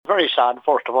very sad,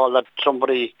 first of all, that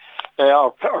somebody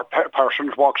or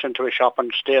persons walks into a shop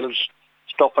and steals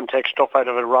stuff and takes stuff out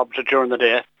of it, robs it during the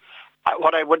day.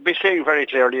 What I would be saying very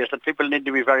clearly is that people need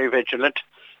to be very vigilant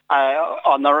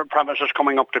on their premises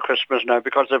coming up to Christmas now,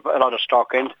 because they've a lot of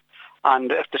stock in.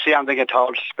 And if they see anything at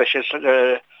all suspicious,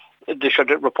 they should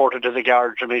report it to the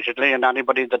guards immediately. And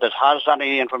anybody that has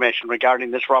any information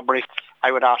regarding this robbery,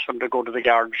 I would ask them to go to the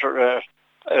guards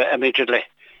immediately.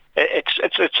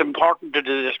 It's important to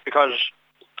do this because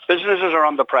businesses are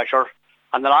under pressure,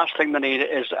 and the last thing they need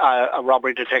is a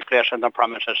robbery to take place in their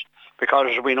premises, because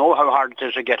we know how hard it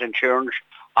is to get insurance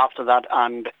after that.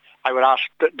 And I would ask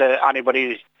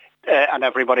anybody and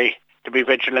everybody to be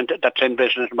vigilant that's in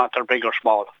business, no matter big or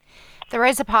small. There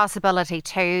is a possibility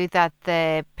too that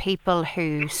the people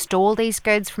who stole these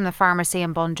goods from the pharmacy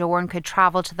in Bundoran could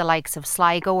travel to the likes of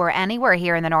Sligo or anywhere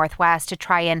here in the northwest to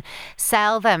try and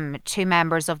sell them to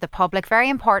members of the public. Very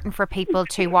important for people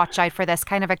to watch out for this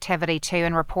kind of activity too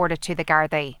and report it to the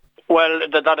Gardaí. Well,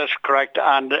 that is correct.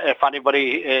 And if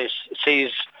anybody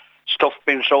sees stuff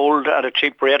being sold at a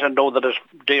cheap rate and know that it's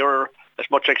dearer, it's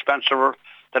much expensive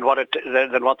than what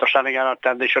they're selling at,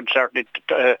 then they should certainly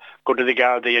go to the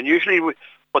Gardaí. And usually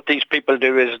what these people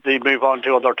do is they move on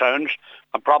to other towns,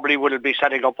 and probably will be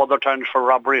setting up other towns for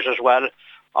robberies as well.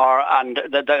 And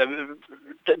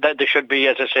they should be,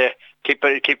 as I say, keep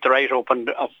their eyes open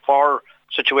for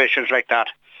situations like that.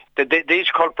 These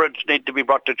culprits need to be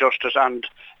brought to justice, and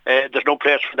there's no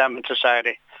place for them in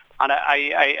society. And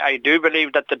I do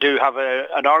believe that they do have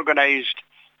an organised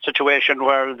situation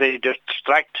where they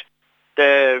distract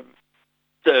the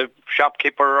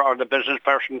shopkeeper or the business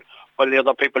person while the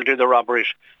other people do the robberies.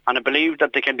 And I believe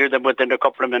that they can do them within a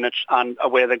couple of minutes and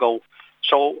away they go.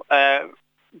 So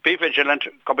be vigilant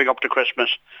coming up to Christmas,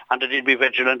 and indeed be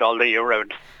vigilant all the year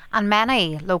round. And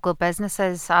many local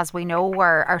businesses, as we know,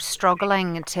 are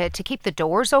struggling to keep the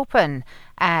doors open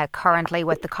currently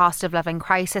with the cost of living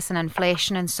crisis and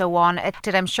inflation and so on.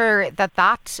 I'm sure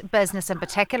that business in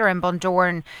particular in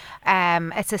Bundoran,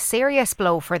 it's a serious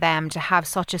blow for them to have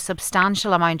such a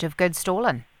substantial amount of goods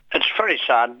stolen. It's very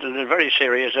sad and very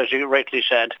serious, as you rightly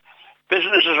said.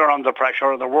 Businesses are under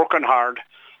pressure. They're working hard.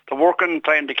 They're working,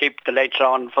 trying to keep the lights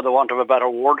on, for the want of a better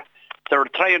word. They're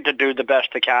trying to do the best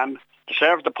they can to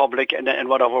serve the public in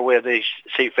whatever way they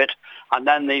see fit. And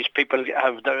then these people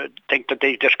think that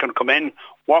they just can come in,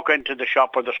 walk into the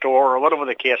shop or the store or whatever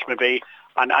the case may be,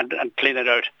 and clean it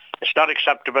out. It's not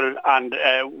acceptable, and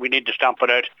we need to stamp it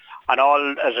out. And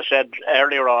all, as I said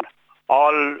earlier on,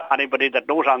 anybody that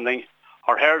knows anything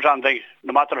or hears anything,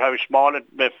 no matter how small it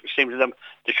may seem to them,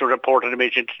 they should report it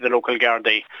immediately to the local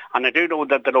Gardaí. And I do know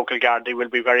that the local Gardaí will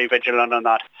be very vigilant on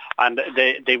that, and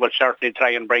they will certainly try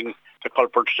and bring the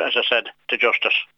culprits, as I said, to justice.